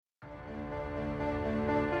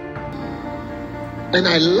And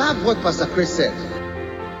I love what Pastor Chris said.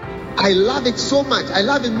 I love it so much. I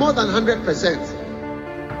love it more than 100%.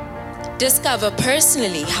 Discover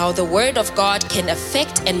personally how the Word of God can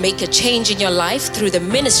affect and make a change in your life through the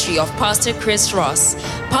ministry of Pastor Chris Ross.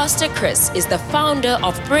 Pastor Chris is the founder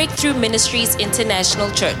of Breakthrough Ministries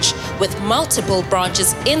International Church with multiple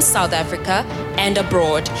branches in South Africa and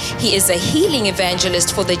abroad. He is a healing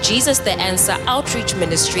evangelist for the Jesus the Answer Outreach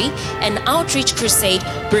Ministry, an outreach crusade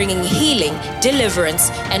bringing healing,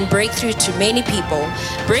 deliverance, and breakthrough to many people.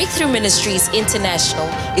 Breakthrough Ministries International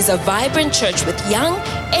is a vibrant church with young,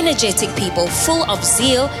 energetic people full of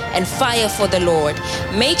zeal and fire for the Lord.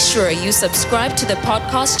 Make sure you subscribe to the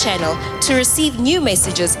podcast channel to receive new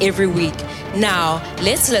messages every week. Now,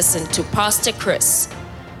 let's listen to Pastor Chris.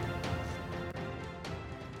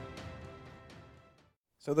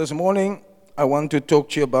 So this morning, I want to talk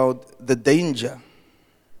to you about the danger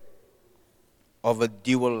of a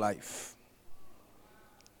dual life.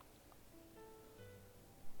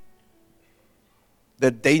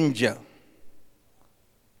 The danger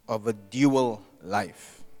of a dual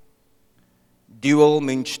life. Dual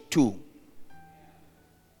means two.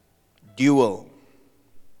 Dual.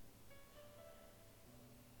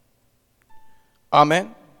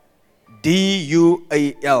 Amen.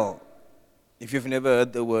 D-U-A-L. If you've never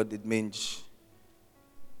heard the word, it means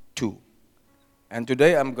two. And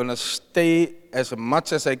today I'm going to stay as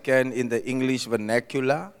much as I can in the English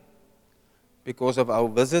vernacular because of our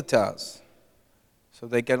visitors, so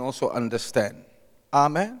they can also understand.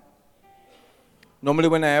 Amen. Normally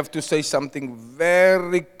when I have to say something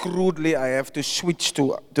very crudely, I have to switch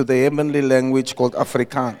to the heavenly language called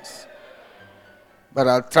Afrikaans. But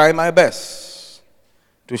I'll try my best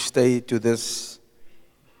to stay to this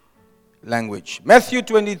language. Matthew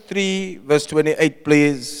 23, verse 28,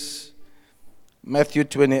 please. Matthew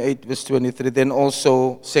 28, verse 23. Then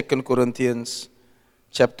also 2 Corinthians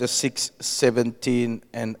chapter 6, 17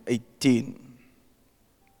 and 18.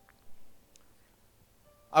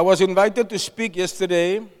 I was invited to speak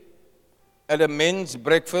yesterday at a men's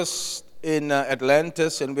breakfast in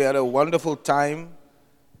Atlantis, and we had a wonderful time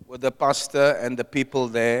with the pastor and the people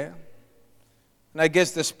there. And I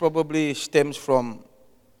guess this probably stems from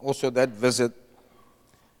also that visit.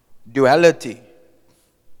 Duality.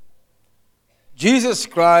 Jesus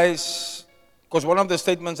Christ, because one of the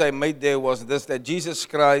statements I made there was this, that Jesus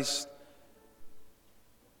Christ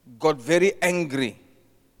got very angry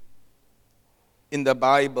in the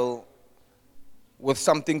Bible with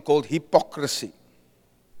something called hypocrisy.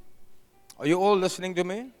 Are you all listening to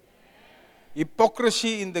me?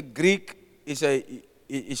 Hypocrisy in the Greek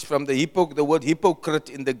is from the word hypocrite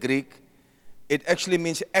in the Greek. It actually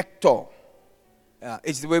means actor.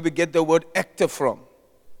 It's the way we get the word actor from.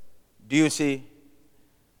 Do you see?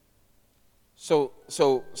 So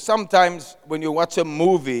sometimes when you watch a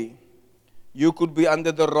movie, you could be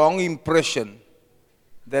under the wrong impression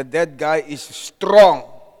that guy is strong.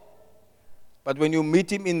 But when you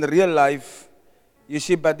meet him in real life, you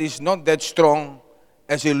see, but he's not that strong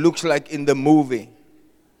as he looks like in the movie.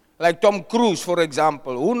 Like Tom Cruise, for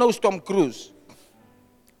example. Who knows Tom Cruise?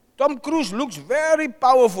 Tom Cruise looks very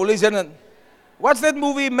powerful, isn't it? What's that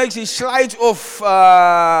movie he makes? He slides off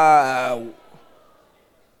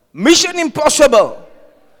Mission Impossible.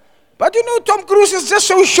 But you know, Tom Cruise is just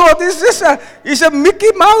so short. He's a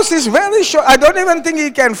Mickey Mouse. He's very short. I don't even think he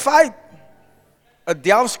can fight. A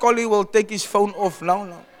Delft collie will take his phone off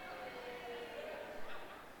now.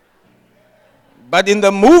 But in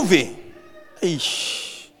the movie,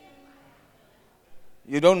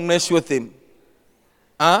 you don't mess with him.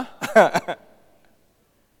 Huh?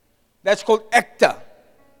 That's called actor.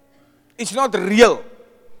 It's not real.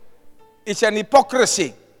 It's an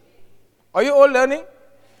hypocrisy. Are you all learning?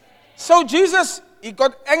 So Jesus, he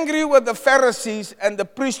got angry with the Pharisees and the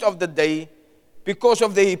priests of the day because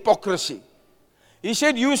of the hypocrisy. He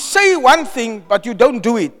said, you say one thing, but you don't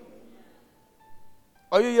do it.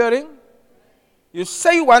 Are you hearing? You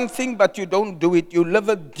say one thing, but you don't do it. You live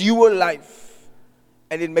a dual life.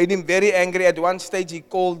 And it made him very angry. At one stage, he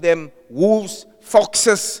called them wolves,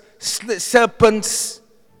 foxes, serpents.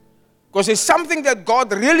 Because there's something that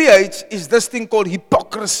God really hates is this thing called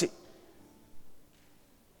hypocrisy.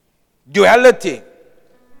 Duality.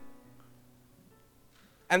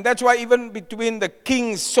 And that's why even between the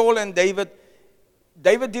kings, Saul and David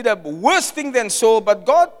did a worse thing than Saul, but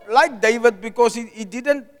God liked David because he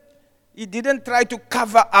didn't try to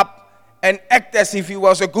cover up and act as if he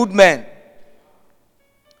was a good man.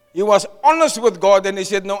 He was honest with God and he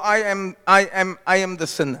said, no, I am the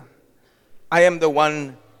sinner. I am the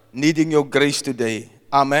one needing your grace today.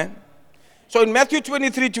 Amen. So in Matthew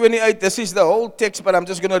 23:28, this is the whole text, but I'm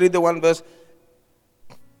just going to read the one verse.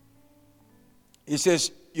 He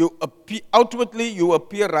says, outwardly you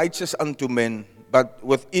appear righteous unto men, but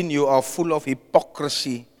within you are full of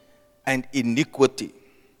hypocrisy and iniquity.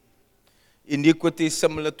 Iniquity is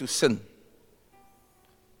similar to sin.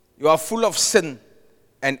 You are full of sin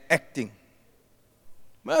and acting.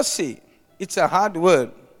 Mercy, it's a hard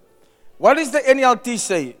word. What does the NLT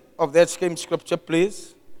say of that same scripture,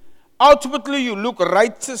 please? Outwardly you look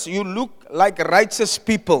righteous, you look like righteous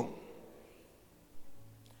people.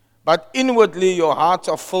 But inwardly your hearts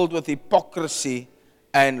are filled with hypocrisy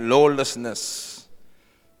and lawlessness.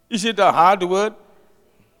 Is it a hard word?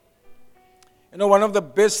 You know, one of the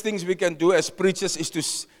best things we can do as preachers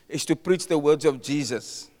is to preach the words of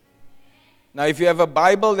Jesus. Now, if you have a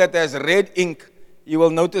Bible that has red ink, you will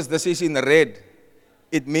notice this is in red.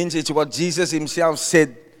 It means it's what Jesus himself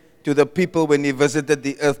said to the people when he visited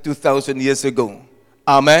the earth 2,000 years ago.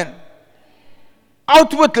 Amen.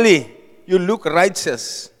 Outwardly, you look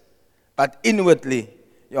righteous, but inwardly,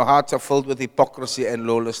 your hearts are filled with hypocrisy and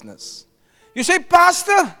lawlessness. You say,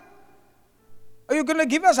 Pastor, are you going to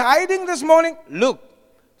give us hiding this morning? Look,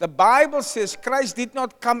 the Bible says Christ did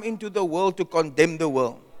not come into the world to condemn the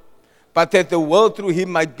world, but that the world through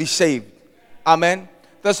him might be saved. Amen.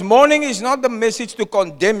 This morning is not the message to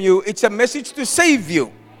condemn you, it's a message to save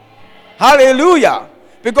you. Hallelujah.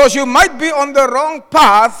 Because you might be on the wrong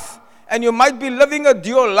path and you might be living a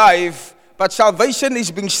dual life, but salvation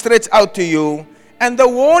is being stretched out to you. And the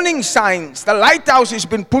warning signs, the lighthouse has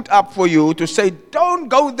been put up for you to say, don't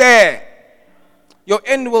go there. Your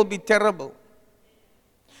end will be terrible.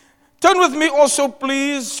 Turn with me also,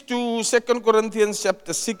 please, to 2 Corinthians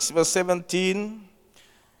chapter 6, verse 17.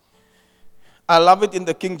 I love it in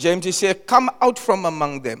the King James. He says, come out from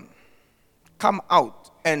among them. Come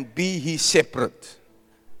out and be ye separate,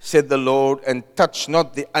 said the Lord, and touch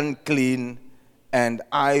not the unclean, and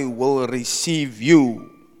I will receive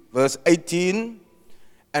you. Verse 18,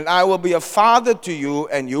 and I will be a father to you,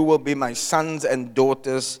 and you will be my sons and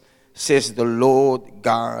daughters, says the Lord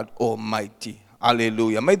God Almighty.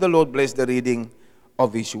 Hallelujah. May the Lord bless the reading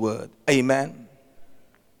of his word. Amen.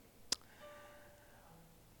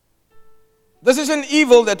 This is an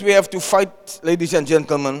evil that we have to fight, ladies and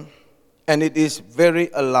gentlemen, and it is very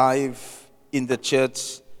alive in the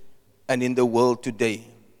church and in the world today.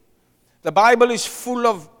 The Bible is full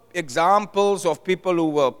of examples of people who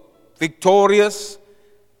were victorious,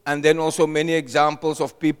 and then also many examples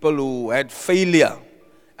of people who had failure.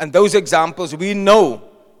 And those examples we know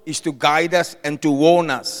is to guide us and to warn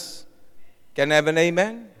us. Can I have an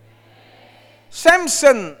amen?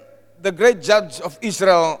 Samson, the great judge of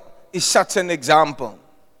Israel, is such an example.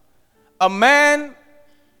 A man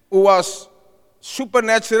who was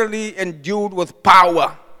supernaturally endued with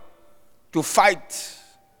power to fight,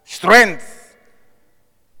 strength.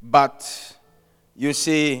 But you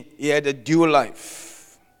see, he had a dual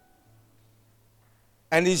life.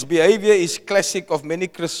 And his behavior is classic of many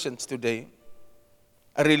Christians today.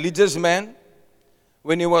 A religious man,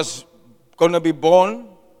 when he was going to be born,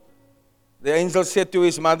 the angel said to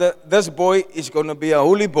his mother, this boy is going to be a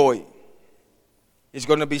holy boy. He's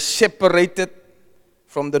going to be separated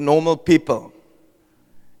from the normal people.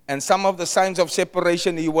 And some of the signs of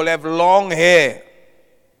separation, he will have long hair.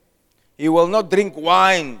 He will not drink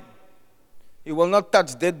wine. He will not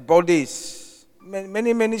touch dead bodies.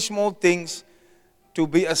 Many, many small things to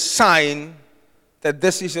be a sign that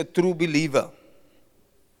this is a true believer.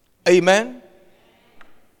 Amen?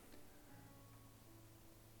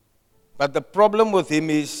 But the problem with him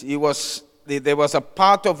is there was a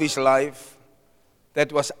part of his life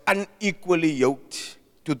that was unequally yoked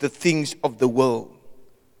to the things of the world.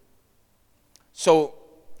 So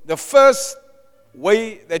the first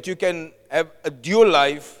way that you can have a dual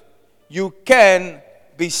life, you can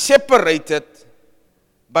be separated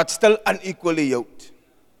but still unequally yoked.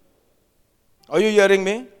 Are you hearing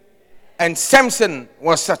me? And Samson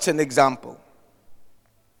was such an example.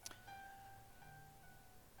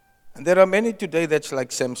 And there are many today that's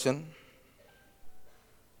like Samson.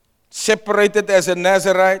 Separated as a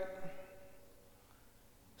Nazarite.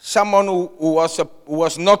 Someone who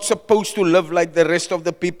was not supposed to live like the rest of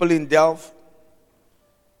the people in Delft.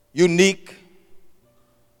 Unique.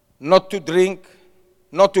 Not to drink.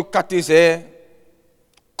 Not to cut his hair.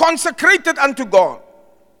 Consecrated unto God.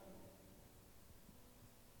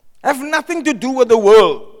 Have nothing to do with the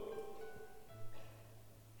world.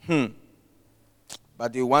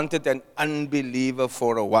 But he wanted an unbeliever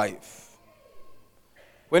for a wife.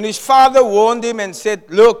 When his father warned him and said,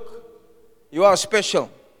 look, you are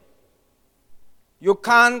special. You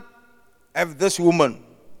can't have this woman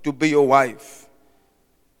to be your wife.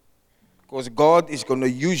 Because God is going to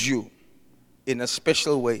use you in a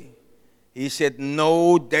special way. He said,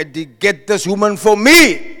 "No, Daddy, get this woman for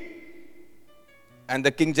me." And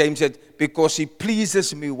the King James said, "Because she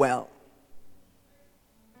pleases me well."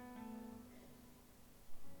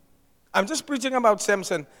 I'm just preaching about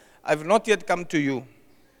Samson. I've not yet come to you.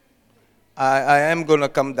 I am going to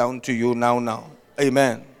come down to you now.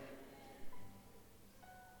 Amen.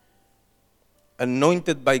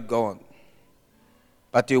 Anointed by God,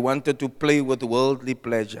 but he wanted to play with worldly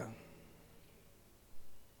pleasure.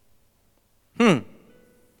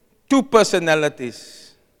 Two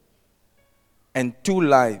personalities and two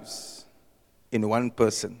lives in one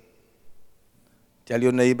person. Tell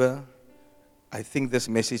your neighbor, I think this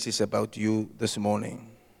message is about you this morning.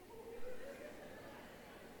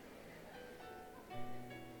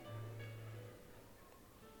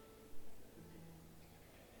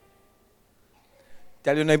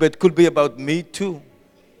 Tell your neighbor, it could be about me too.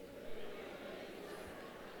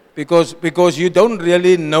 Because you don't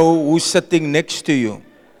really know who's sitting next to you.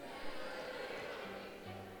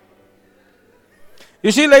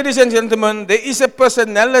 You see, ladies and gentlemen, there is a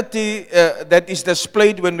personality that is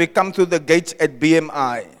displayed when we come through the gates at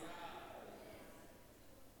BMI.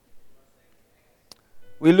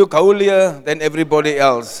 We look holier than everybody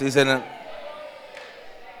else, isn't it?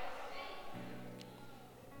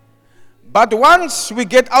 But once we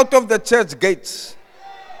get out of the church gates,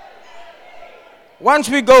 once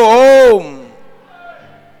we go home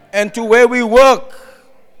and to where we work,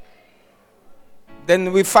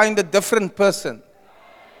 then we find a different person.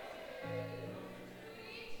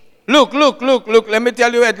 Look. Let me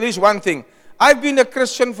tell you at least one thing. I've been a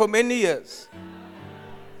Christian for many years,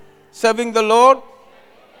 serving the Lord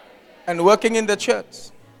and working in the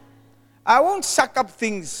church. I won't suck up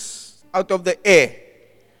things out of the air.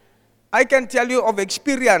 I can tell you of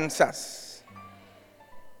experiences.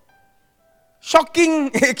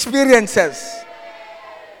 Shocking experiences.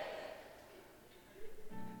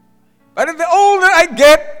 But the older I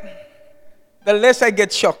get, the less I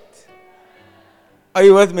get shocked. Are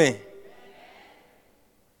you with me?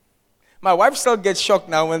 My wife still gets shocked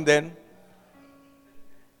now and then.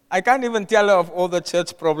 I can't even tell her of all the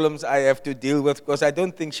church problems I have to deal with because I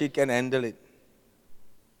don't think she can handle it.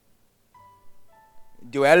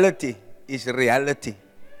 Duality is reality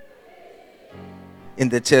in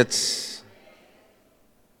the church.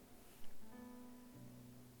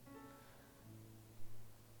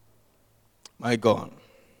 My God.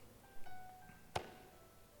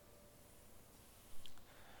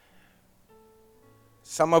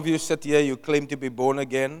 Some of you sit here, you claim to be born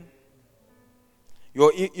again.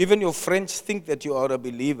 Even your friends think that you are a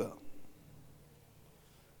believer.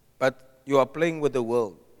 But you are playing with the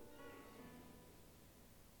world.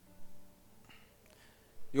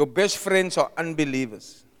 Your best friends are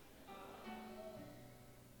unbelievers.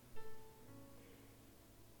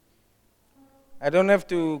 I don't have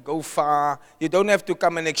to go far. You don't have to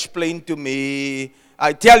come and explain to me.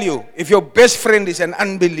 I tell you, if your best friend is an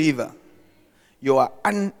unbeliever, you are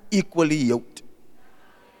unequally yoked.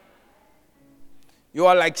 You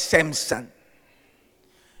are like Samson.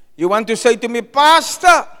 You want to say to me,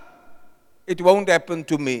 Pastor, it won't happen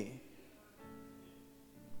to me.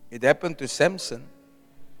 It happened to Samson.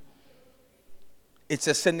 It's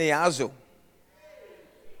a scenario.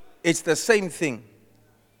 It's the same thing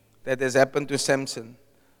that has happened to Samson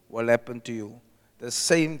will happen to you. The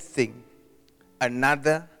same thing.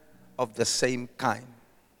 Another of the same kind.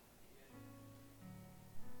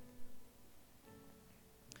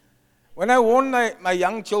 When I warn my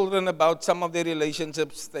young children about some of their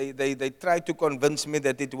relationships, they try to convince me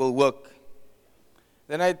that it will work.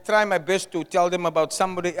 Then I try my best to tell them about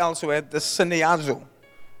somebody else who had the scenario,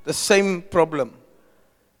 the same problem.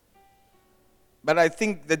 But I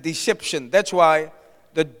think the deception, that's why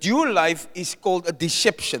the dual life is called a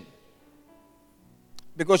deception.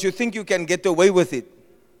 Because you think you can get away with it.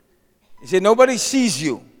 You say, nobody sees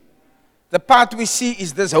you. The part we see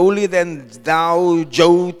is this holy than thou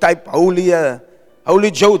Joe type,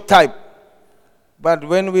 holy Joe type. But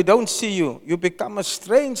when we don't see you, you become a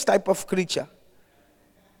strange type of creature.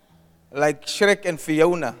 Like Shrek and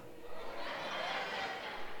Fiona.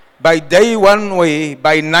 By day one way,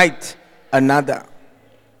 by night another.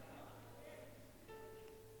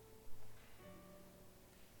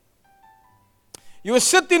 You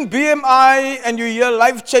sit in BMI and you hear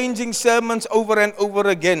life-changing sermons over and over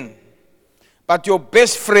again. But your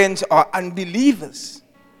best friends are unbelievers.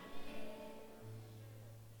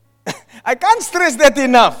 I can't stress that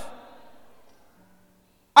enough.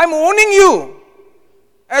 I'm warning you,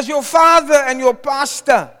 as your father and your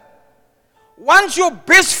pastor, once your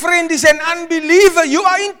best friend is an unbeliever, you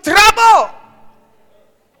are in trouble.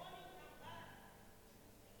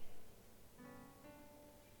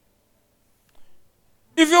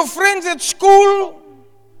 If your friends at school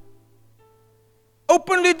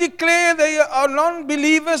openly declare they are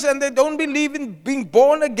non-believers and they don't believe in being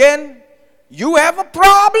born again, you have a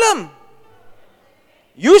problem.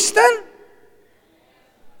 Houston,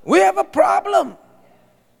 we have a problem.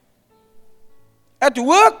 At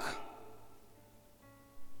work,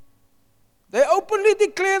 they openly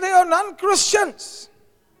declare they are non-Christians.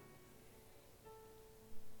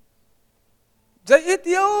 They eat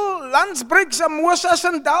your lunch break samosas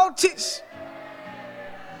and dalchies.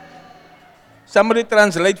 Somebody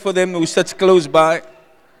translate for them who sits close by.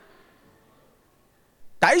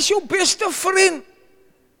 That is your best friend.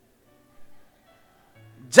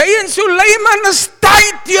 Jay and Sulaiman is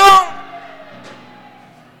tight, yo.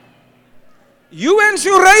 You and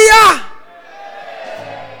Suraya,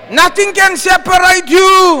 nothing can separate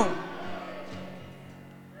you.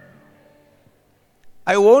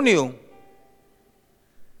 I warn you,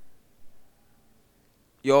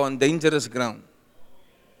 you're on dangerous ground.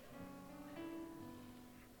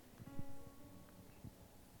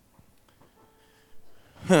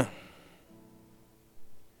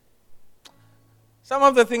 Some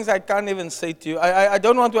of the things I can't even say to you. I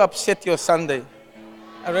don't want to upset your Sunday.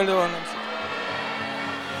 I really want to.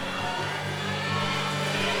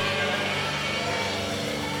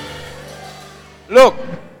 Look,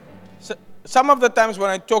 some of the times when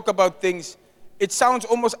I talk about things, it sounds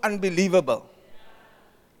almost unbelievable.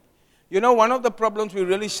 You know, one of the problems we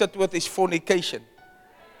really sit with is fornication.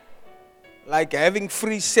 Like having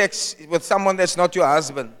free sex with someone that's not your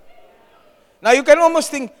husband. Now you can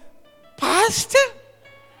almost think, Pastor,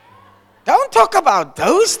 don't talk about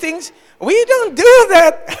those things. We don't do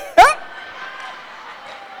that.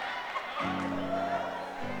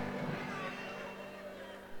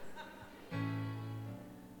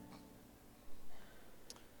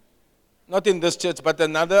 Not in this church, but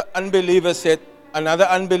another unbeliever said,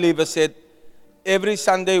 every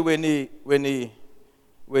Sunday when he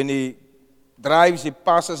drives, he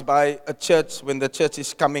passes by a church when the church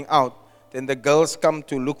is coming out. Then the girls come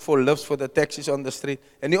to look for lifts for the taxis on the street.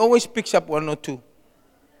 And he always picks up one or two.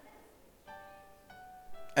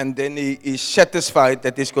 And then he is satisfied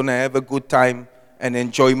that he's going to have a good time and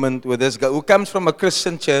enjoyment with this girl who comes from a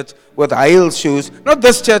Christian church with high heel shoes. Not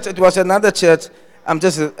this church, it was another church. I'm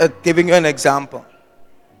just giving you an example.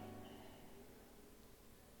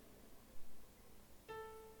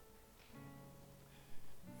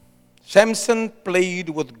 Samson played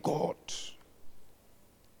with God.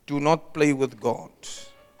 Do not play with God.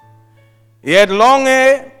 He had long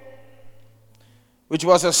hair, which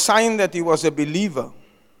was a sign that he was a believer.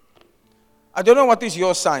 I don't know what is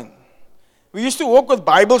your sign. We used to walk with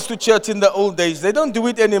Bibles to church in the old days. They don't do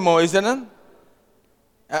it anymore, isn't it?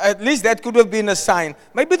 At least that could have been a sign.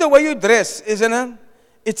 Maybe the way you dress, isn't it?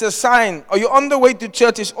 It's a sign. Or you're on the way to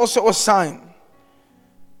church is also a sign.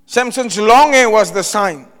 Samson's long hair was the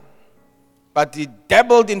sign. But he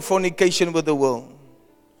dabbled in fornication with the world.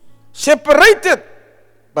 Separated,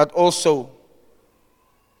 but also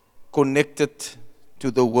connected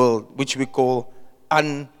to the world, which we call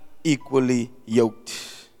unequally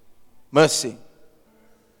yoked. Mercy.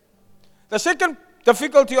 The second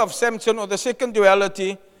difficulty of Samson, or the second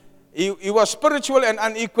duality, he was spiritual and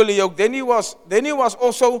unequally yoked. Then he was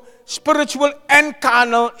also spiritual and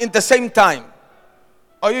carnal in the same time.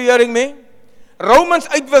 Are you hearing me? Romans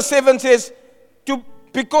 8 verse 7 says,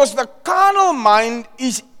 because the carnal mind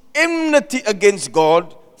is enmity against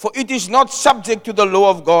God, for it is not subject to the law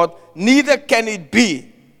of God, neither can it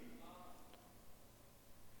be.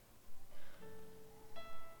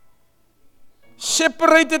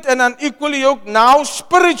 Separated and unequally yoked, now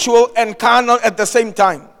spiritual and carnal at the same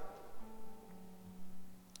time.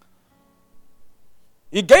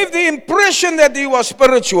 He gave the impression that he was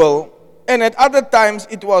spiritual, and at other times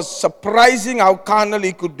it was surprising how carnal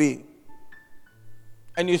he could be.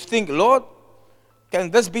 And you think, Lord,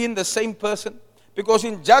 can this be in the same person? Because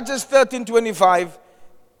in Judges 13:25,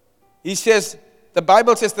 he says, the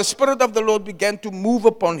Bible says, the Spirit of the Lord began to move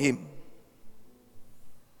upon him.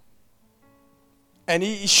 And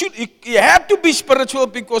he had to be spiritual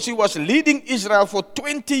because he was leading Israel for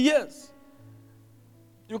 20 years.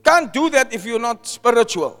 You can't do that if you're not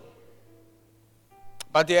spiritual.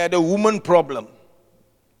 But he had a woman problem.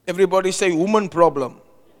 Everybody say woman problem.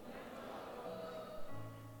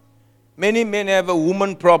 Many men have a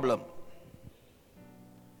woman problem.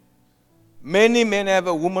 Many men have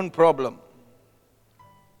a woman problem.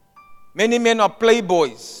 Many men are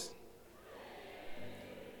playboys.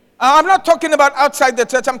 I'm not talking about outside the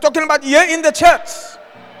church. I'm talking about here in the church.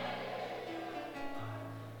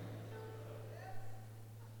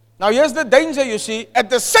 Now here's the danger, you see.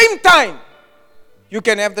 At the same time, you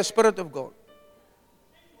can have the Spirit of God.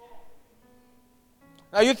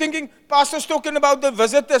 Now you're thinking, Pastor's talking about the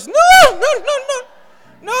visitors. No,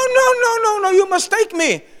 you mistake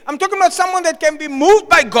me. I'm talking about someone that can be moved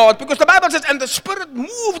by God, because the Bible says, and the Spirit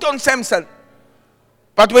moved on Samson.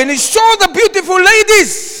 But when he saw the beautiful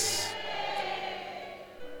ladies,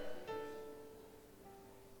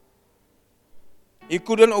 he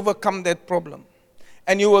couldn't overcome that problem.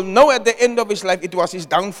 And you will know at the end of his life, it was his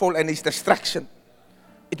downfall and his destruction.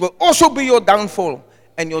 It will also be your downfall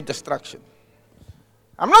and your destruction.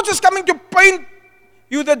 I'm not just coming to paint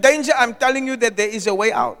you the danger. I'm telling you that there is a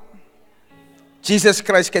way out. Jesus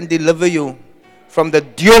Christ can deliver you from the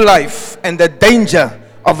dual life and the danger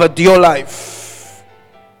of a dual life.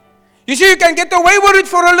 You see, you can get away with it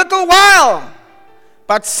for a little while,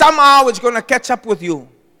 but somehow it's going to catch up with you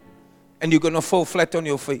and you're going to fall flat on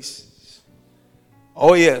your face.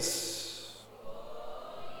 Oh yes.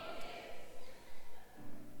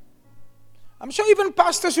 I'm sure even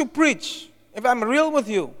pastors who preach, if I'm real with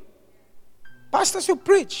you, pastors who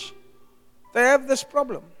preach, they have this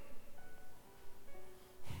problem.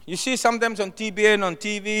 You see sometimes on TBN, on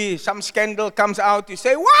TV, some scandal comes out, you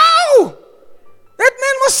say, wow, that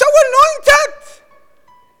man was so anointed.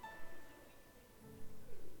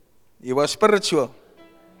 He was spiritual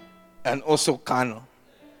and also carnal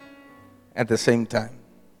at the same time.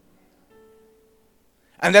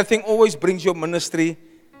 And that thing always brings your ministry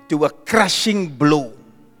to a crushing blow.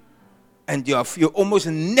 And you almost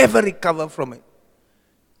never recover from it.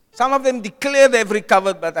 Some of them declare they've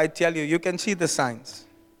recovered, but I tell you, you can see the signs.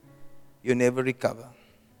 You never recover.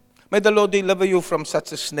 May the Lord deliver you from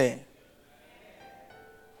such a snare.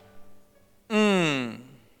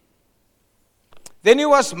 Then he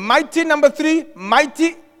was mighty, number 3,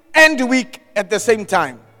 mighty and weak at the same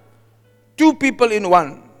time. 2 people in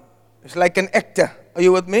one. It's like an actor. Are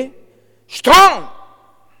you with me? Strong.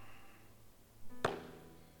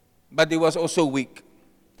 But he was also weak.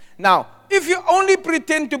 Now, if you only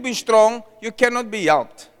pretend to be strong, you cannot be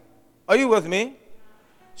helped. Are you with me?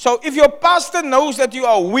 So if your pastor knows that you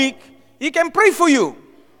are weak, he can pray for you.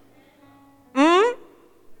 But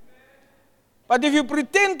if you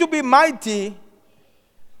pretend to be mighty,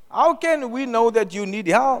 how can we know that you need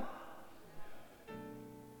help?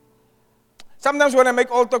 Sometimes when I make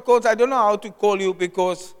altar calls, I don't know how to call you,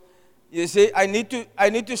 because you see, I need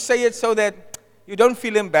to say it so that you don't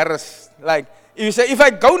feel embarrassed. Like, you say, if I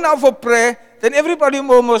go now for prayer, then everybody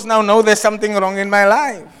will almost now know there's something wrong in my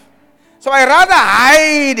life. So I rather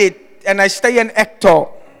hide it and I stay an actor.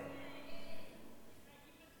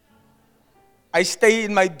 I stay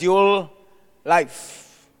in my dual life.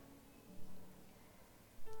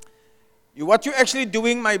 What you're actually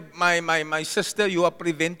doing, my sister, you are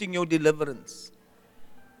preventing your deliverance.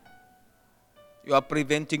 You are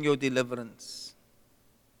preventing your deliverance.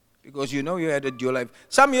 Because you know you had a dual life.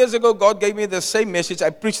 Some years ago, God gave me the same message.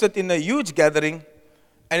 I preached it in a huge gathering.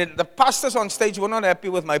 And the pastors on stage were not happy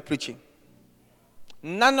with my preaching.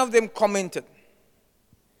 None of them commented.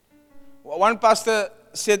 One pastor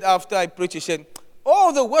said after I preached, he said,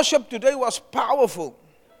 oh, the worship today was powerful.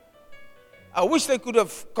 I wish they could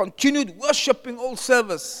have continued worshiping all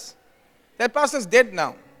service. That pastor's dead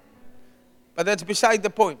now. But that's beside the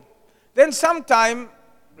point. Then sometime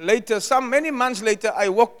later, many months later, I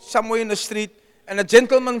walked somewhere in the street and a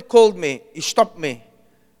gentleman called me. He stopped me.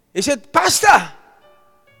 He said, Pastor,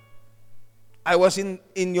 I was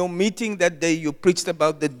in your meeting that day. You preached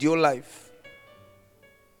about the dual life.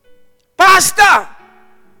 Pastor,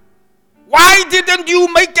 why didn't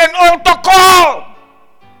you make an altar call?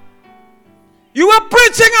 You were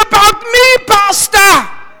preaching about me, Pastor.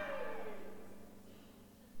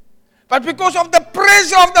 But because of the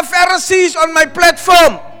pressure of the Pharisees on my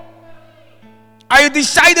platform, I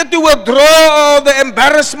decided to withdraw the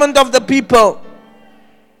embarrassment of the people.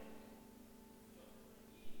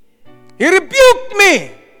 He rebuked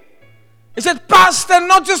me. He said, Pastor,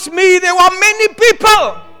 not just me, there were many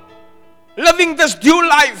people living this dual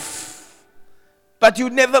life. But you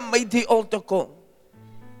never made the altar call.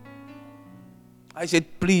 I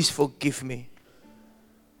said, please forgive me.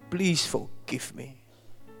 Please forgive me.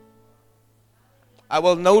 I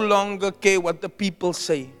will no longer care what the people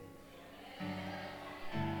say.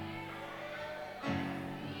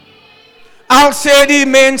 I'll sê die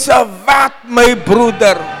mense wat my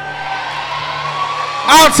broeder.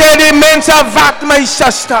 I'll sê die mense wat my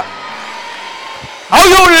suster. Hou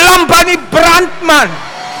jou lamp aan die brand, man.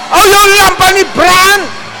 Hou jou lamp aan die brand.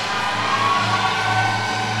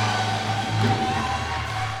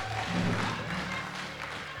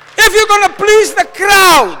 If you're going to please the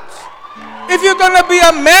crowd, if you're going to be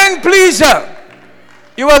a man pleaser,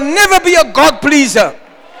 You will never be a God pleaser.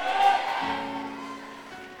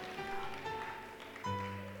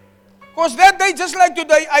 Because that day, just like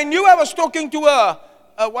today, I knew I was talking to a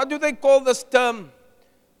what do they call this term?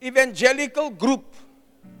 Evangelical group.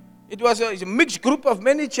 It was a mixed group of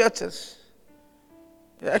many churches.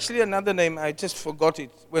 Actually, another name, I just forgot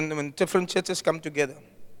it, when different churches come together.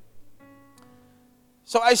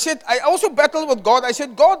 So I said, I also battled with God. I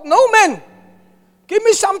said, God, no man, give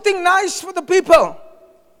me something nice for the people.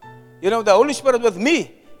 You know, the Holy Spirit with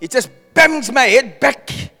me, He just bangs my head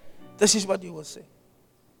back. This is what He was saying.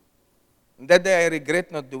 And that day I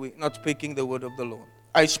regret not speaking the word of the Lord.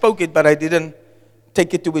 I spoke it, but I didn't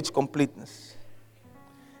take it to its completeness.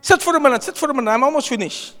 Sit for a minute, I'm almost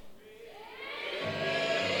finished.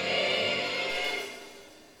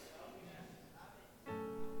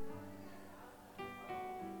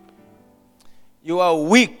 You are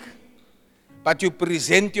weak, but you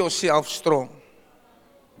present yourself strong.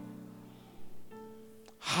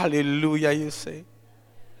 Hallelujah, you say.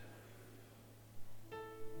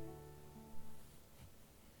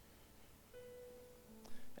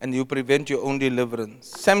 And you prevent your own deliverance.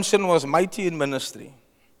 Samson was mighty in ministry.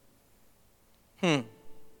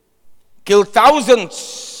 Killed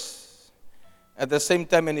thousands. At the same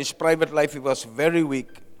time, in his private life, he was very weak.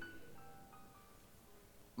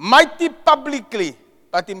 Mighty publicly,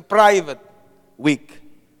 but in private, weak.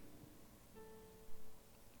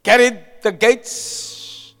 Carried the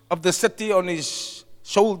gates of the city on his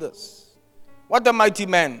shoulders. What a mighty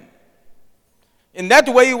man. In that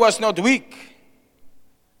way, he was not weak.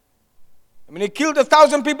 I mean, he killed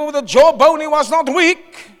 1,000 people with a jawbone, he was not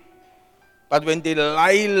weak. But when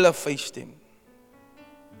Delilah faced him,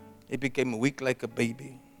 he became weak like a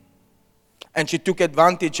baby. And she took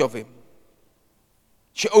advantage of him.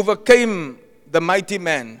 She overcame the mighty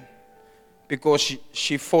man because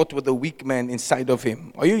she fought with the weak man inside of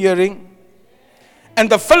him. Are you hearing? And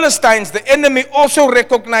the Philistines, the enemy, also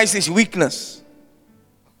recognized his weakness.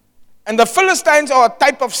 And the Philistines are a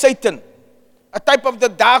type of Satan, a type of the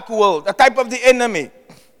dark world, a type of the enemy.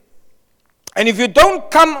 And if you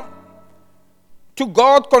don't come to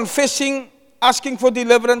God confessing, asking for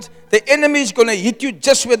deliverance, the enemy is going to hit you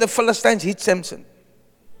just where the Philistines hit Samson.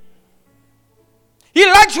 He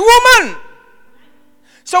likes women.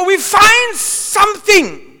 So we find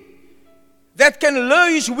something that can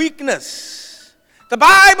lure his weakness. The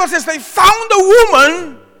Bible says they found a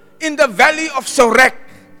woman in the valley of Sorek.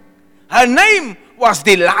 Her name was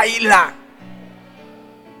Delilah.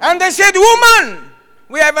 And they said, woman,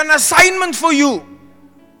 we have an assignment for you.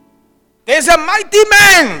 There's a mighty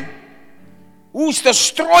man who's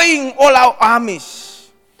destroying all our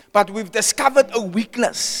armies. But we've discovered a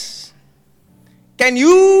weakness. Can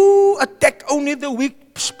you attack only the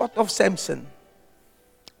weak spot of Samson?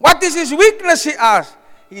 What is his weakness, he asked.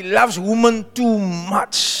 He loves women too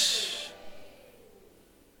much.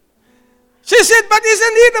 She said, but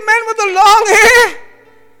isn't he the man with the long hair?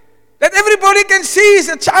 That everybody can see is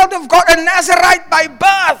a child of God, a Nazarite by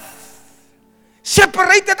birth.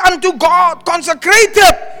 Separated unto God,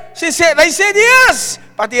 consecrated. They said yes,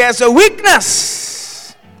 but he has a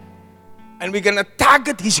weakness. And we're going to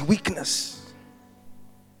target his weakness.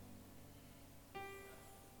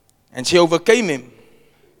 And she overcame him.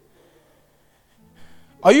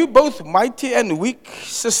 Are you both mighty and weak,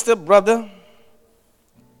 sister, brother?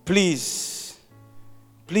 Please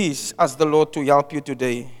ask the Lord to help you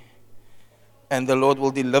today. And the Lord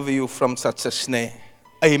will deliver you from such a snare.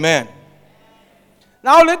 Amen.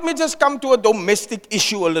 Now let me just come to a domestic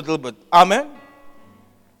issue a little bit. Amen.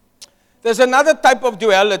 There's another type of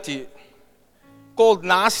duality called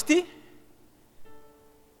nasty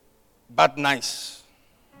but nice.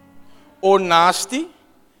 Or nasty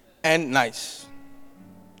and nice.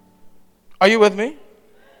 Are you with me?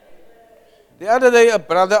 The other day, a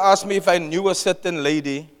brother asked me if I knew a certain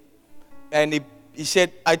lady. And he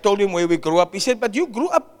said, I told him where we grew up. He said, but you grew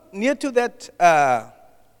up near to that,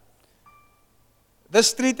 the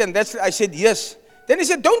street and that street. I said, yes. Then he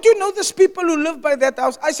said, don't you know those people who live by that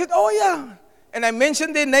house? I said, oh yeah. And I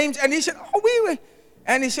mentioned their names. And he said, oh, we were.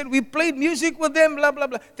 And he said, we played music with them, blah, blah,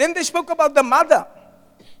 blah. Then they spoke about the mother.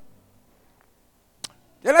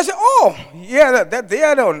 Then I said, oh, yeah, they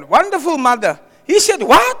had a wonderful mother. He said,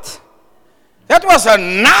 what? That was a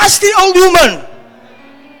nasty old woman.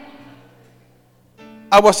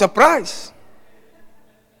 I was surprised.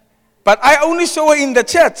 But I only saw her in the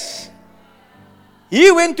church.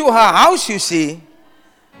 He went to her house, you see.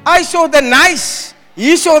 I saw the nice.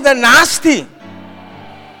 He saw the nasty.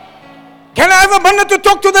 Can I have a minute to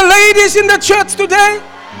talk to the ladies in the church today?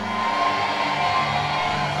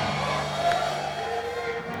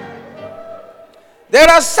 There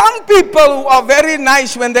are some people who are very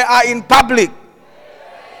nice when they are in public,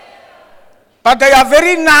 but they are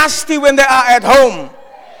very nasty when they are at home.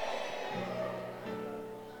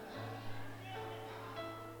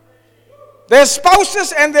 Their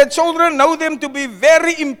spouses and their children know them to be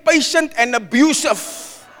very impatient and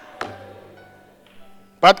abusive.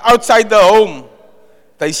 But outside the home,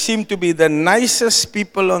 they seem to be the nicest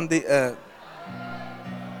people on the earth.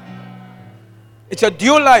 It's a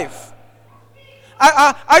dual life.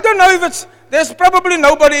 I don't know if there's probably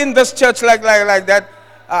nobody in this church like that.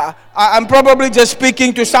 I'm probably just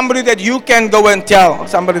speaking to somebody that you can go and tell.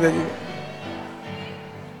 Somebody that you...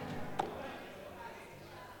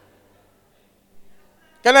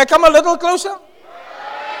 Can I come a little closer?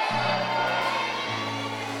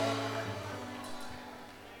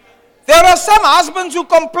 There are some husbands who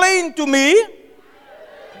complain to me.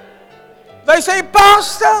 They say,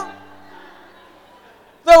 Pastor,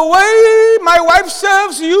 the way my wife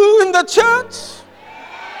serves you in the church,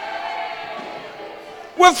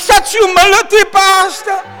 with such humility,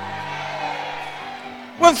 Pastor,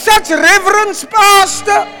 with such reverence,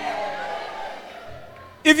 Pastor.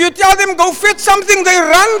 If you tell them go fetch something, they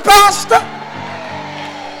run, Pastor.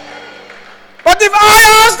 But if I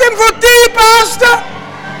ask them for tea, Pastor,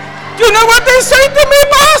 do you know what they say to me,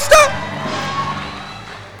 Pastor?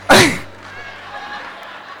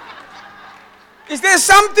 Is there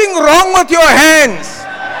something wrong with your hands?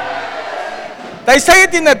 They say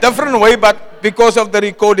it in a different way, but because of the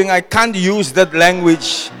recording, I can't use that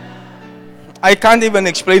language. I can't even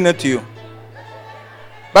explain it to you.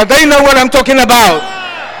 But they know what I'm talking about.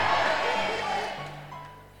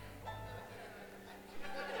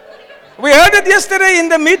 We heard it yesterday in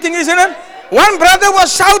the meeting, isn't it? One brother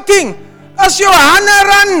was shouting, "As Johanna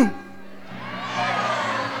run!"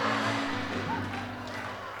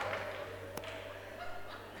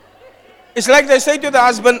 It's like they say to the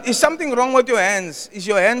husband, is something wrong with your hands? Is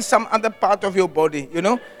your hand some other part of your body? You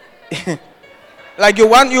know? Like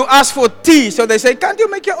you ask for tea, so they say, can't you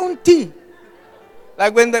make your own tea?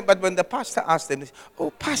 Like when the pastor asked them,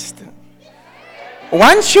 oh pastor,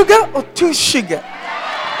 1 sugar or 2 sugar?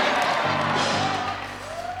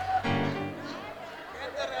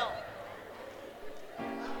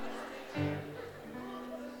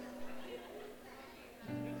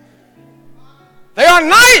 They are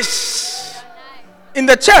nice in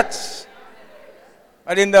the church,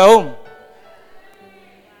 but in the home,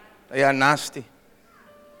 they are nasty.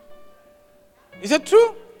 Is it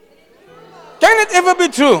true? Can it ever be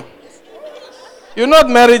true? You're not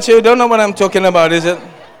married, so you don't know what I'm talking about, is it?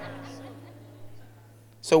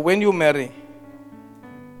 So when you marry,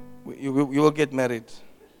 you will get married.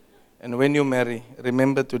 And when you marry,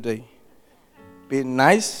 remember today, be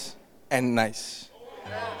nice and nice.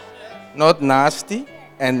 Not nasty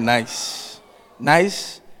and nice.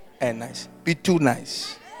 Nice and nice. Be too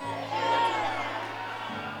nice.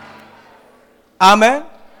 Amen.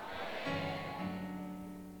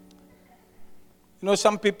 You know,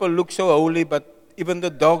 some people look so holy, but even the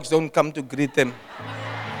dogs don't come to greet them.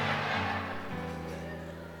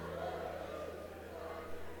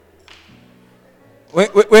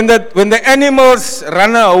 When the animals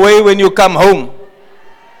run away when you come home,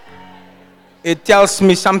 it tells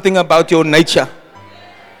me something about your nature.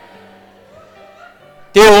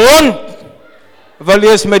 Die hond wil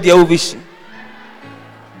eens met jou wees.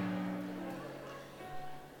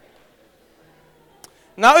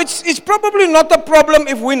 Now it's probably not a problem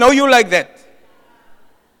if we know you like that.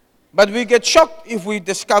 But we get shocked if we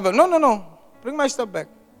discover, no, bring my stuff back.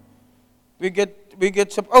 We get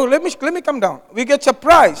let me come down. We get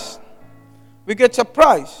surprised.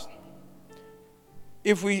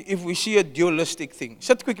 If we see a dualistic thing.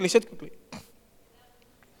 Sit quickly.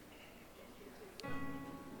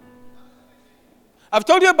 I've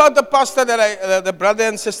told you about the pastor the brother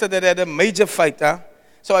and sister that had a major fight,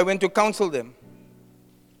 so I went to counsel them.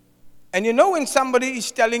 And you know when somebody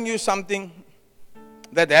is telling you something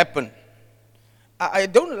that happened, I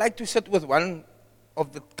don't like to sit with one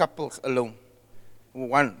of the couples alone.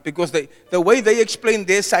 Because the way they explain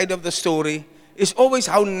their side of the story is always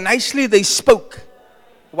how nicely they spoke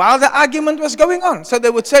while the argument was going on. So they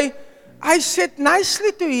would say, I said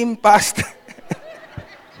nicely to him, Pastor.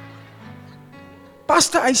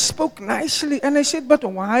 Pastor, I spoke nicely. And I said, but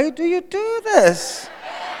why do you do this?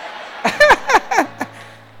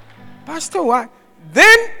 Pastor, why?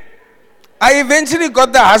 Then I eventually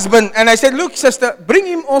got the husband and I said, look, sister, bring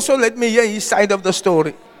him also, let me hear his side of the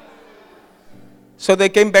story. So they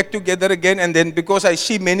came back together again, and then because I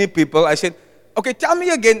see many people, I said, okay, tell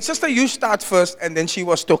me again, sister, you start first, and then she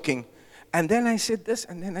was talking. And then I said this,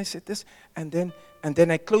 and then I said this, and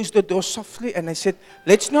then I closed the door softly, and I said,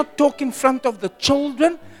 let's not talk in front of the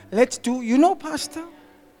children. Let's do, Pastor.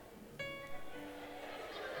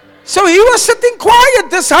 So he was sitting quiet,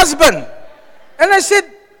 this husband. And I said,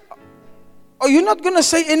 are you not going to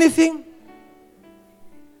say anything?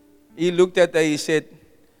 He looked at her, he said,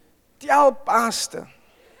 tell Pastor.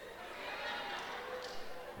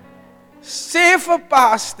 Sê vir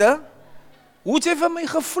Pastor, hoe het sy vir my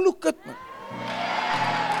gevloek het, man.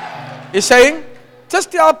 He's saying,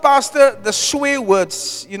 just tell Pastor the swear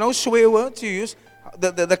words. Swear words you use?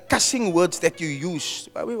 The cussing words that you use.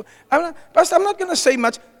 Pastor, I'm not going to say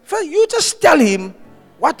much. You just tell him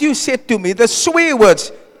what you said to me, the swear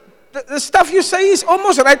words. The stuff you say is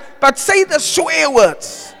almost right, but say the swear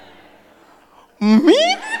words.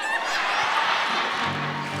 Me?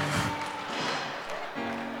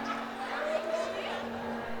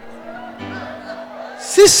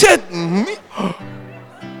 She said, me?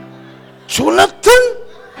 Jonathan?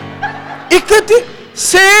 Ek het die,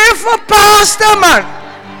 sê vir Pastor, man.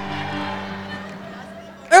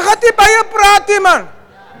 Ek gaan nie baie praat nie, man.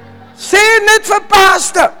 Sê net vir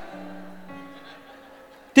Pastor.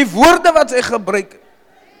 Die woorde wat sy gebruik.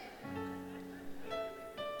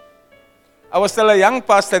 I was still a young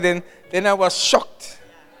pastor then I was shocked.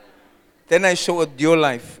 Then I saw a dual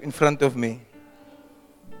life in front of me.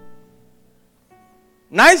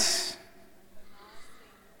 Nice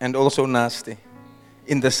and also nasty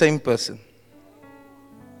in the same person.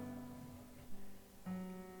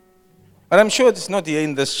 But I'm sure it's not here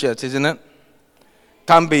in this church, isn't it?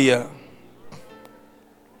 Can't be here.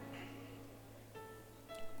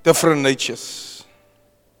 Different natures.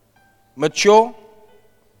 Mature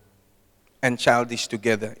and childish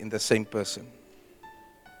together in the same person.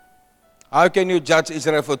 How can you judge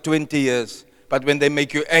Israel for 20 years, but when they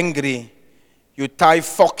make you angry, you tie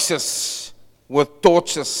foxes with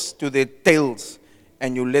torches to their tails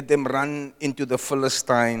and you let them run into the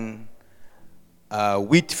Philistine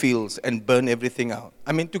wheat fields and burn everything out.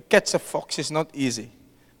 I mean, to catch a fox is not easy.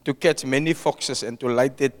 To catch many foxes and to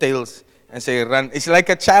light their tails and say, run. It's like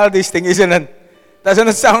a childish thing, isn't it? Doesn't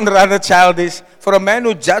it sound rather childish? For a man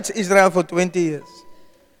who judged Israel for 20 years.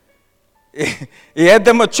 He had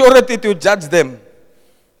the maturity to judge them.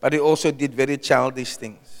 But he also did very childish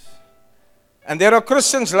things. And there are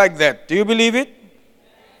Christians like that. Do you believe it?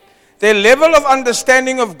 Their level of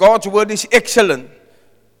understanding of God's word is excellent.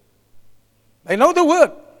 They know the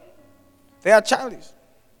word. They are childish.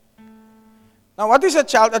 Now what is a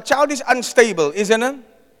child? A child is unstable, isn't it?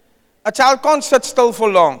 A child can't sit still for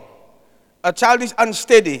long. A child is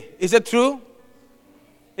unsteady. Is it true?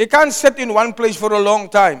 He can't sit in one place for a long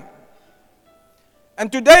time.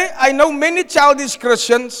 And today I know many childish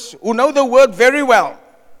Christians who know the word very well.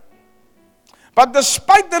 But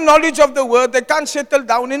despite the knowledge of the word, they can't settle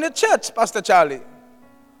down in a church, Pastor Charlie.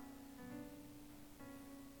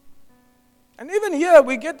 And even here,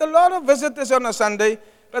 we get a lot of visitors on a Sunday,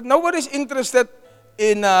 but nobody's interested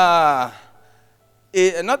in, not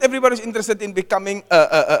everybody's interested in becoming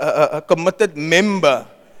a committed member.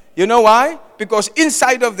 You know why? Because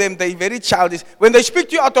inside of them, they're very childish. When they speak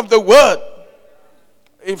to you out of the word,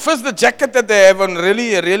 first the jacket that they have on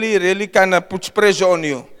really kind of puts pressure on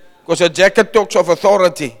you. Because a jacket talks of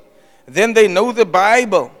authority. Then they know the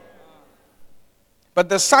Bible. But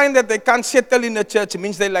the sign that they can't settle in a church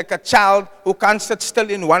means they're like a child who can't sit still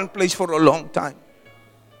in one place for a long time.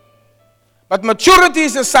 But maturity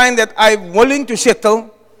is a sign that I'm willing to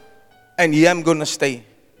settle and here I'm going to stay.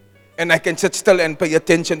 And I can sit still and pay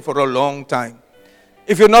attention for a long time.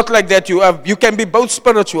 If you're not like that, you can be both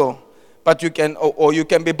spiritual, but you can, or you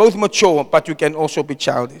can be both mature, but you can also be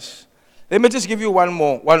childish. Let me just give you one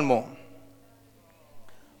more.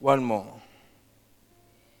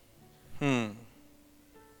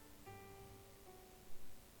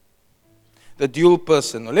 The dual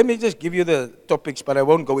person. Let me just give you the topics, but I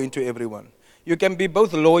won't go into everyone. You can be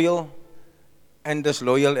both loyal and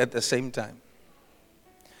disloyal at the same time.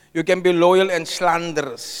 You can be loyal and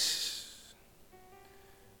slanderous.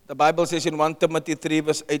 The Bible says in 1 Timothy 3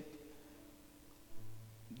 verse 8,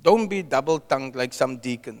 don't be double-tongued like some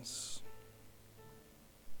deacons.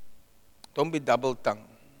 Don't be double-tongued.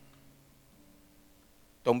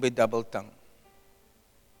 Don't be double-tongued.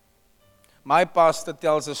 My pastor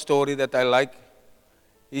tells a story that I like.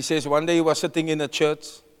 He says one day he was sitting in a church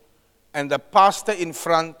and the pastor in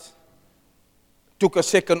front took a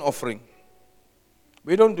second offering.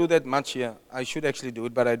 We don't do that much here. I should actually do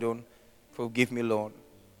it, but I don't. Forgive me, Lord.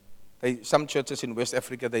 Some churches in West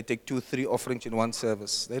Africa, they take 2-3 offerings in one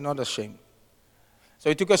service. They're not ashamed. So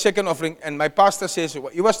he took a second offering, and my pastor says,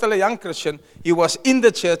 he was still a young Christian, he was in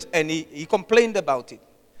the church, and he complained about it.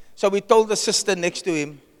 So we told the sister next to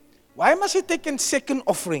him, why must he take a second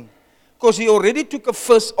offering? Because he already took a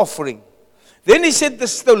first offering. Then he said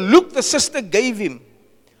the look the sister gave him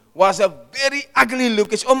was a very ugly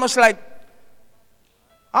look. It's almost like,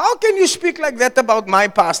 how can you speak like that about my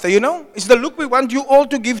pastor? You know, it's the look we want you all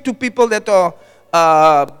to give to people that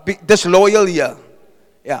are disloyal here.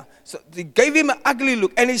 Yeah. So they gave him an ugly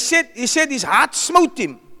look. And he said his heart smote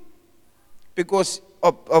him because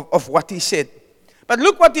of what he said. But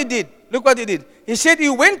look what he did. Look what he did. He said he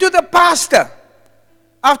went to the pastor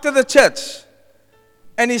after the church.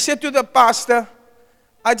 And he said to the pastor,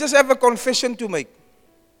 I just have a confession to make.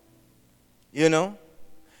 You know,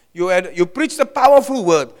 you preached a powerful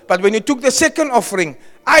word, but when you took the second offering,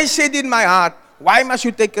 I said in my heart, why must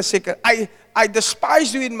you take a second? I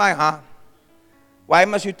despise you in my heart. Why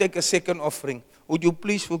must you take a second offering? Would you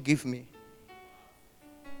please forgive me?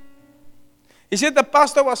 He said the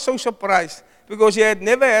pastor was so surprised because he had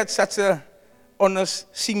never had such a honest,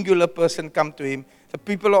 singular person come to him. The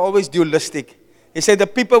people are always dualistic. He said the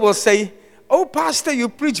people will say, oh, pastor, you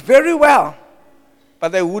preach very well.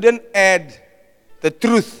 But they wouldn't add the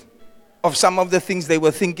truth of some of the things they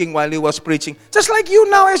were thinking while he was preaching. Just like you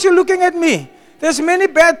now as you're looking at me. There's many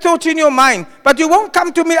bad thoughts in your mind. But you won't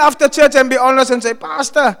come to me after church and be honest and say,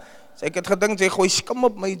 pastor, ek het gedink jy gooi skim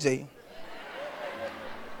op my jy.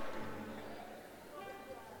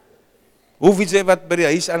 Hoe weet jy wat by die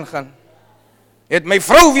huis aangaan? Het my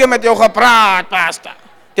vrou weer met jou gepraat, pastor?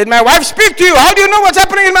 Did my wife speak to you? How do you know what's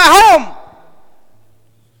happening in my home?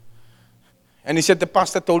 And he said the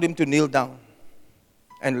pastor told him to kneel down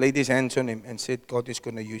and laid his hands on him and said, God is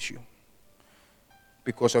going to use you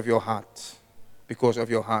because of your heart. Because of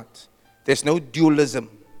your heart. There's no dualism.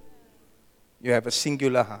 You have a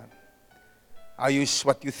singular heart.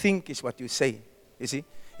 What you think is what you say. You see?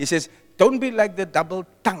 He says, don't be like the double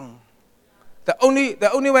tongue. The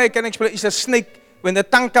only way I can explain is a snake. When the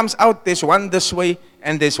tongue comes out, there's one this way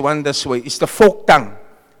and there's one this way. It's the forked tongue,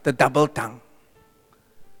 the double tongue.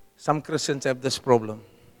 Some Christians have this problem.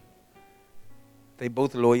 They're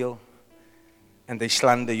both loyal and they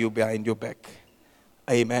slander you behind your back.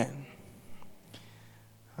 Amen.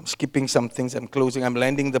 I'm skipping some things. I'm closing. I'm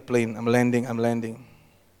landing the plane. I'm landing.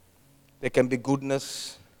 There can be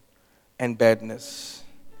goodness and badness.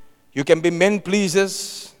 You can be men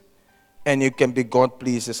pleasers and you can be God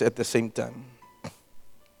pleasers at the same time.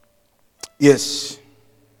 Yes.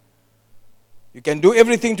 You can do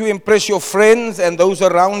everything to impress your friends and those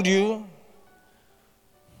around you.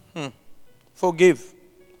 Forgive.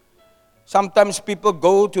 Sometimes people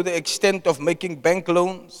go to the extent of making bank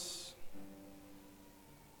loans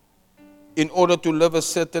in order to live a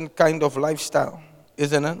certain kind of lifestyle,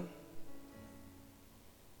 isn't it?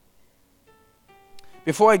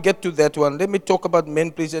 Before I get to that one, let me talk about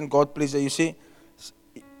men pleaser and God pleaser. You see,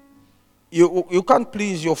 you can't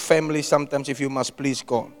please your family sometimes if you must please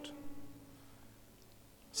God.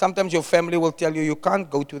 Sometimes your family will tell you can't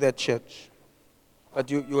go to that church. But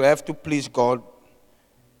you have to please God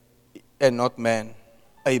and not man.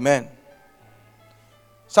 Amen.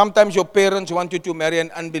 Sometimes your parents want you to marry an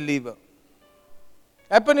unbeliever.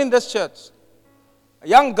 Happened in this church. A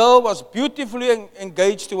young girl was beautifully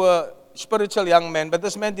engaged to a spiritual young man, but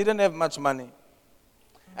this man didn't have much money.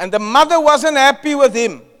 And the mother wasn't happy with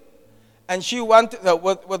him. And she wanted,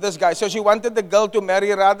 with this guy. So she wanted the girl to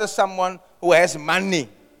marry rather someone who has money.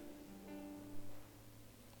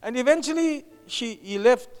 And eventually, she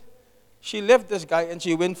left this guy and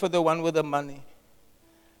she went for the one with the money.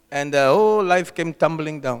 And her whole life came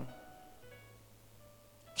tumbling down.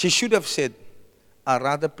 She should have said, I'd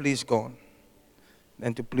rather please God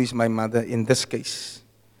than to please my mother in this case.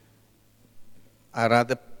 I'd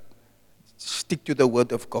rather stick to the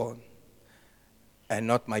word of God and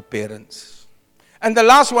not my parents. And the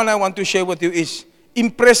last one I want to share with you is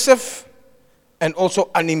impressive and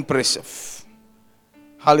also unimpressive.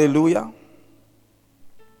 Hallelujah.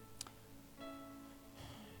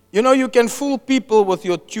 You know, you can fool people with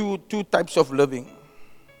your two types of living.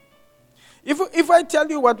 If I tell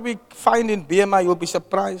you what we find in BMI, you'll be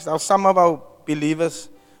surprised. Now, some of our believers,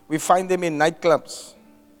 we find them in nightclubs.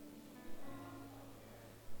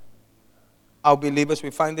 Our believers, we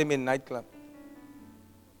find them in nightclubs.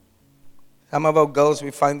 Some of our girls,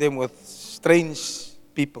 we find them with strange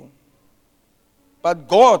people. But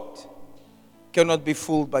God cannot be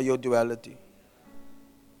fooled by your duality.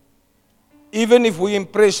 Even if we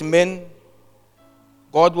impress men,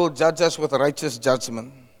 God will judge us with righteous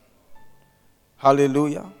judgment.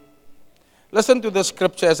 Hallelujah. Listen to the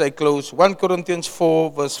scripture as I close. 1 Corinthians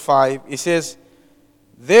 4 verse 5. It says,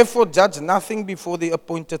 Therefore, judge nothing before the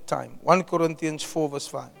appointed time. 1 Corinthians 4 verse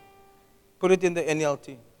 5. Put it in the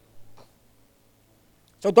NLT.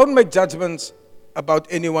 So don't make judgments about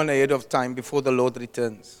anyone ahead of time before the Lord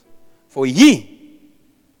returns. For He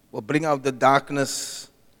will bring out the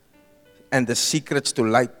darkness and the secrets to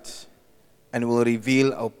light and will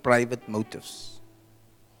reveal our private motives.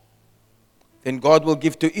 Then God will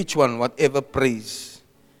give to each one whatever praise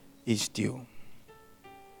is due.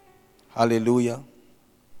 Hallelujah.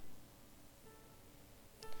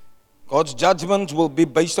 God's judgment will be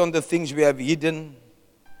based on the things we have hidden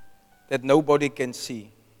that nobody can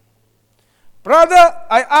see. Brother,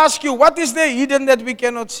 I ask you, what is there hidden that we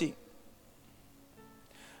cannot see?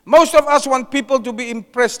 Most of us want people to be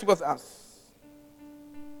impressed with us.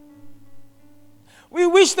 We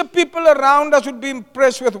wish the people around us would be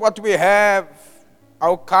impressed with what we have,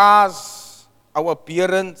 our cars, our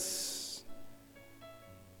appearance.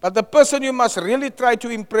 But the person you must really try to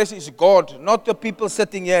impress is God, not the people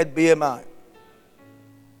sitting here at BMI.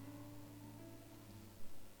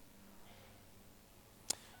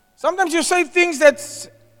 Sometimes you say things that's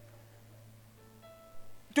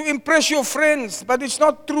to impress your friends, but it's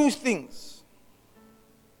not true things.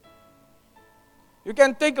 You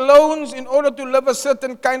can take loans in order to live a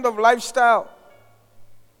certain kind of lifestyle.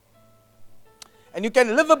 And you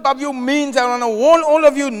can live above your means. I want to warn all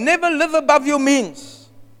of you, never live above your means.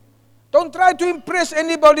 Don't try to impress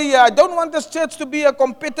anybody here. I don't want this church to be a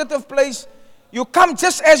competitive place. You come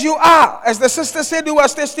just as you are, as the sister said who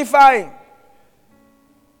was testifying.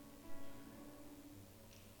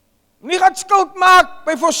 Nie gaan skuld maak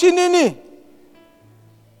by voorsiening nie.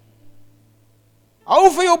 Hou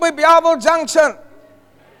vir jou by Biawel Junction.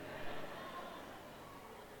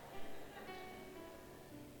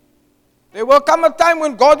 There will come a time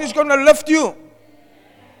when God is going to lift you.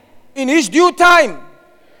 In His due time.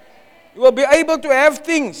 You will be able to have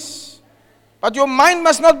things. But your mind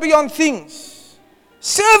must not be on things.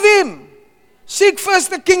 Serve Him. Seek first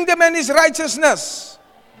the kingdom and His righteousness.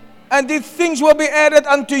 And these things will be added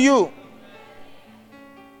unto you.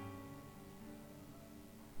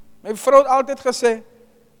 My vrou het altyd gesê,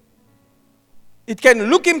 it can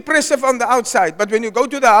look impressive on the outside, but when you go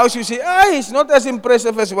to the house, you say, it's not as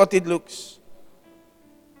impressive as what it looks.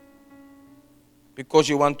 Because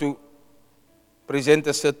you want to present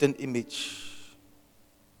a certain image.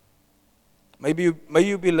 May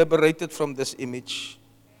you be liberated from this image.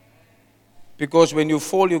 Because when you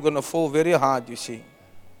fall, you're going to fall very hard, you see.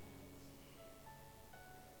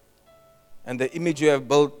 And the image you have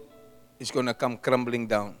built is going to come crumbling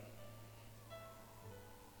down.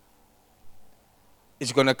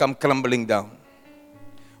 It's going to come crumbling down.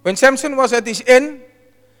 When Samson was at his end,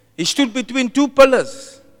 he stood between two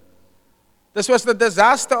pillars. This was the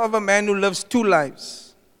disaster of a man who lives two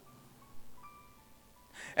lives.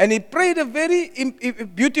 And he prayed a very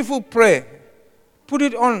beautiful prayer. Put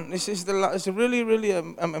it on. This is it's really,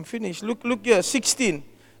 I'm finished. Look here, 16.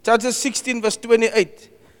 Judges 16 verse 28.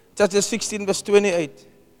 Judges 16 verse 28.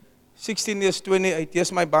 16 verse 28.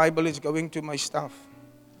 Yes, my Bible is going to my staff.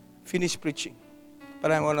 Finish preaching.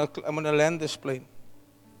 But I'm gonna land this plane.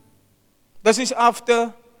 This is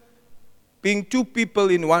after being two people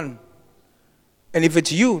in one. And if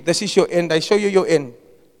it's you, this is your end. I show you your end.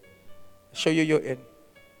 Show you your end.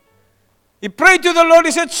 He prayed to the Lord.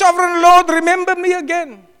 He said, Sovereign Lord, remember me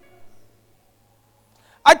again.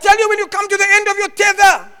 I tell you, when you come to the end of your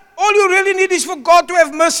tether, all you really need is for God to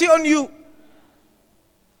have mercy on you.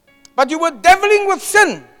 But you were deviling with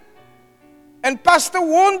sin. And pastor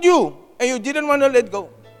warned you. And you didn't want to let go.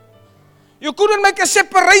 You couldn't make a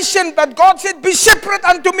separation. But God said, be separate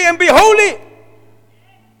unto me and be holy.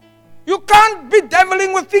 You can't be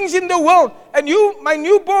deviling with things in the world. And you, my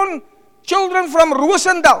newborn children from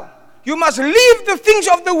Roosendaal, you must leave the things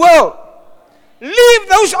of the world. Leave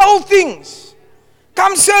those old things.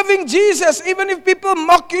 Come serving Jesus. Even if people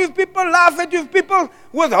mock you, if people laugh at you, if people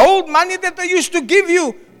withhold money that they used to give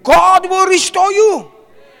you, God will restore you.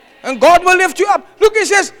 And God will lift you up. Look, He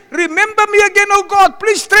says, remember me again, oh God.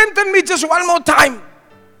 Please strengthen me just one more time.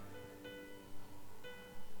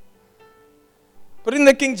 But in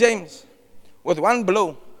the King James, with one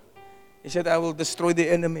blow, He said, I will destroy the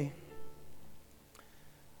enemy.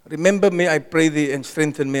 Remember me, I pray thee, and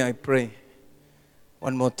strengthen me, I pray.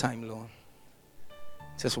 One more time, Lord.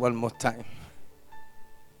 Just one more time.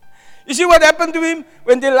 You see what happened to him?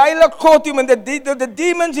 When Delilah caught him, and the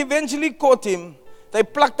demons eventually caught him, they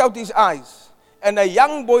plucked out his eyes. And a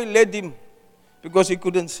young boy led him because he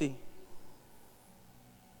couldn't see.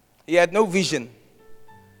 He had no vision.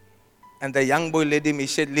 And the young boy led him. He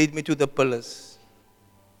said, lead me to the pillars.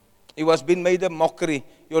 He was being made a mockery.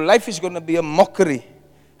 Your life is going to be a mockery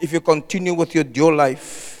if you continue with your dual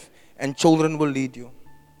life, and children will lead you.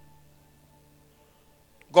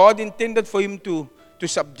 God intended for him to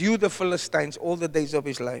subdue the Philistines all the days of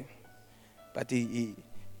his life. But he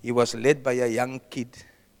was led by a young kid.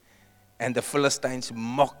 And the Philistines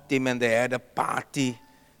mocked him and they had a party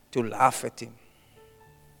to laugh at him.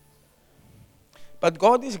 But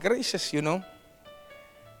God is gracious, you know.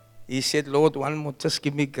 He said, Lord, just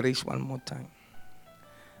give me grace one more time.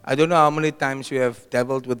 I don't know how many times you have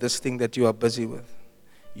dabbled with this thing that you are busy with.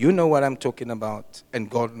 You know what I'm talking about, and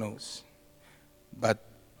God knows. But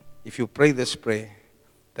if you pray this prayer,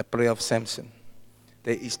 the prayer of Samson,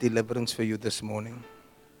 there is deliverance for you this morning.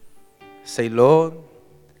 Say, Lord,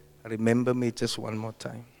 remember me just one more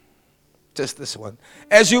time. Just this one.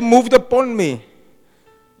 As you moved upon me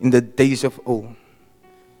in the days of old.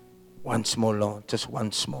 Once more, Lord, just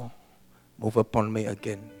once more. Move upon me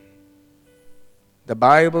again. The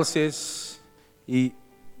Bible says he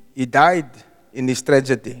died in his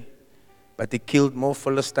tragedy, but he killed more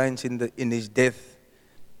Philistines in his death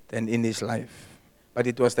than in his life. But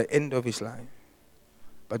it was the end of his life.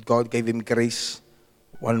 But God gave him grace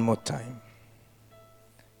one more time.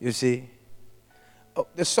 You see,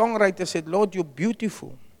 the songwriter said, Lord, you're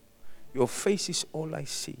beautiful. Your face is all I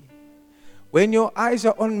see. When your eyes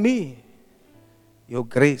are on me, your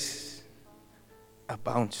grace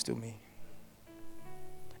abounds to me.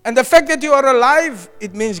 And the fact that you are alive,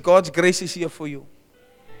 it means God's grace is here for you.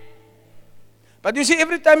 But you see,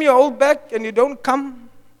 every time you hold back and you don't come,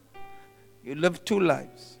 you live two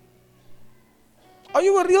lives. Are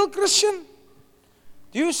you a real Christian?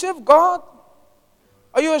 Do you serve God?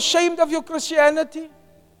 Are you ashamed of your Christianity?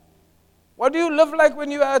 What do you live like when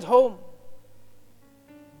you are at home?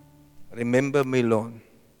 Remember me, Lord.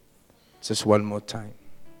 Just one more time.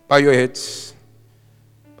 Bow your heads.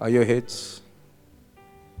 Bow your heads.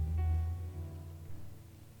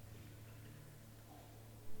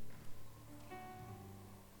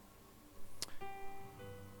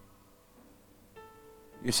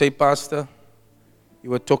 You say, Pastor, you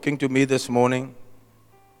were talking to me this morning.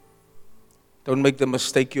 Don't make the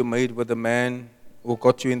mistake you made with the man who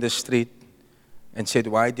got you in the street and said,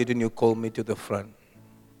 why didn't you call me to the front?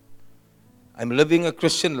 I'm living a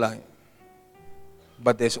Christian life,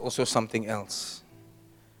 but there's also something else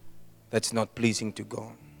that's not pleasing to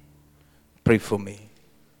God. Pray for me.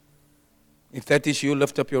 If that is you,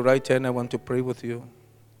 lift up your right hand. I want to pray with you.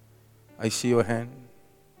 I see your hand.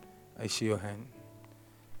 I see your hand.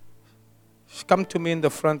 Just come to me in the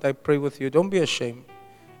front. I pray with you. Don't be ashamed.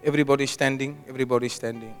 Everybody standing. Everybody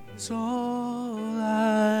standing. It's all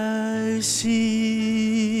I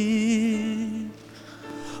see.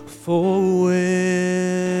 For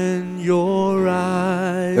when your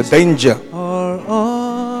eyes The danger are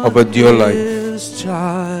on of a dual life. this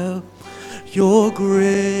child, your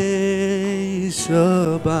grace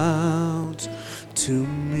abounds to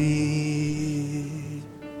me.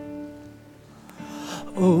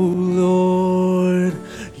 Oh Lord,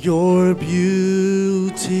 you're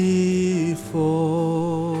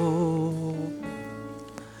beautiful.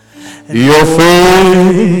 And Your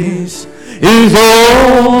face is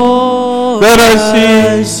all that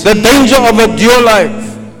I see. The danger of a dual life.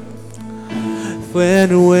 when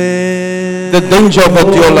The danger of a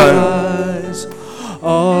dual life. eyes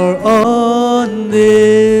are on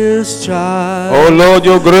this child, Oh Lord,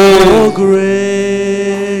 your your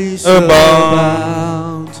grace grace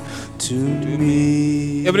abounds to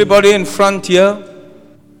me. Everybody in front here,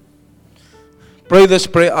 pray this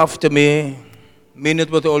prayer after me. Mean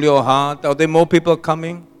it with all your heart. Are there more people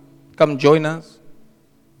coming? Come join us.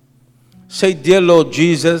 Say, dear Lord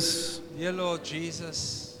Jesus, Dear Lord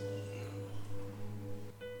Jesus,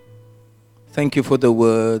 thank you for the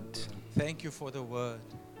word. thank you for the word.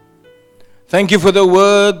 Thank you for the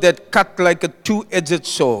word that cut like a two-edged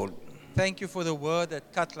sword. Thank you for the word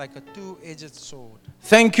that cut like a two-edged sword.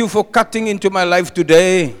 Thank you for cutting into my life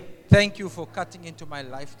today Thank you for cutting into my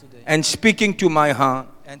life today and speaking to my heart.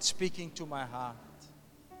 and speaking to my heart.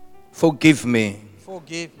 Forgive me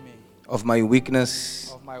Forgive me of my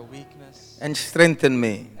weakness of my weakness and strengthen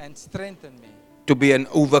me and strengthen me to be an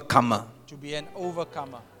overcomer. to be an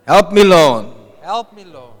overcomer. Help me, Lord, Help me,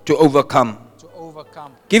 Lord, to overcome. to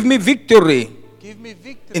overcome. Give me victory Give me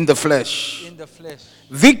victory in the flesh. in the flesh.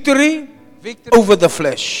 Victory Victory over the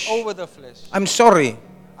flesh. over the flesh. I'm sorry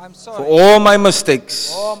I'm for sorry all my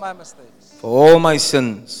mistakes, for all my mistakes, for all my for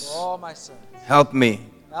sins. all my sins. Help me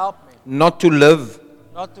Help me not to live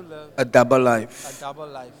not to live a double a life, double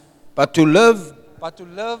life, but to live but to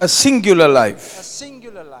live a singular a life,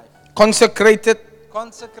 singular life, consecrated,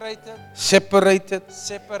 consecrated, separated,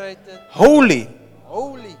 separated, holy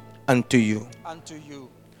holy unto you. unto you.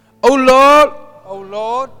 Oh Lord, O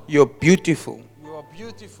Lord, you're beautiful. you are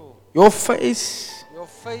beautiful. Your face Your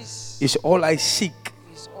face is all I seek.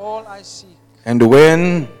 is all I seek. And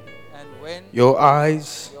when And when your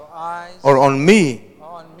eyes your eyes are on me,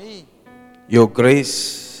 are on me, your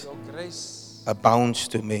grace your grace abounds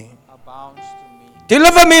to me. abounds to me.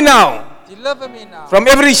 Deliver me now Deliver me now from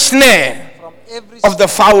every snare from every of the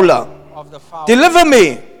fowler. of the foul. Deliver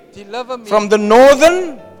me Deliver me from the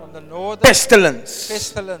northern from the northern pestilence.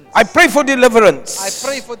 pestilence. I pray for deliverance. I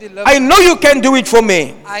pray for deliverance. I know you can do it for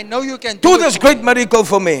me. I know you can Do it this for great me. miracle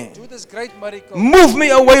for me. Do this great miracle. Move me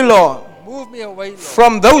away, Lord, Move me away, Lord,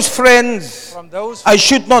 from those friends from those I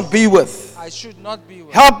should not be with. I should not be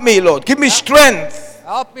with. Help me, Lord. Give me strength.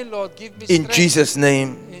 Help me, Lord. Give me In strength. Jesus' name.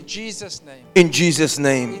 In Jesus' name. In Jesus'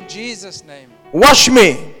 name. In Jesus' name. Wash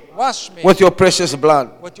me Wash me with your precious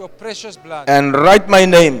blood with your precious blood and write my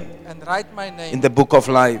name and write my name in the book of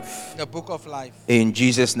life. in the book of life. In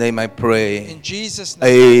Jesus' name I pray. In Jesus'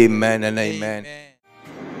 name. Amen and amen.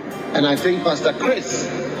 And I think Pastor Chris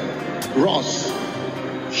Ross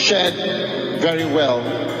shared very well.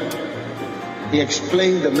 He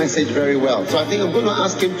explained the message very well. So I think I'm going to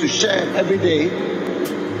ask him to share every day.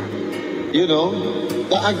 You know,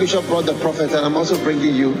 the Archbishop brought the prophet, and I'm also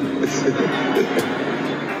bringing you.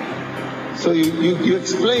 So you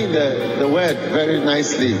explained the word very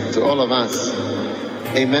nicely to all of us.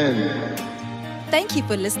 Amen. Thank you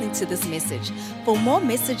for listening to this message. For more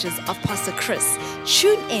messages of Pastor Chris,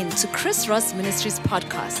 tune in to Chris Ross Ministries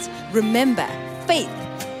podcast. Remember, faith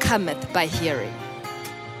cometh by hearing.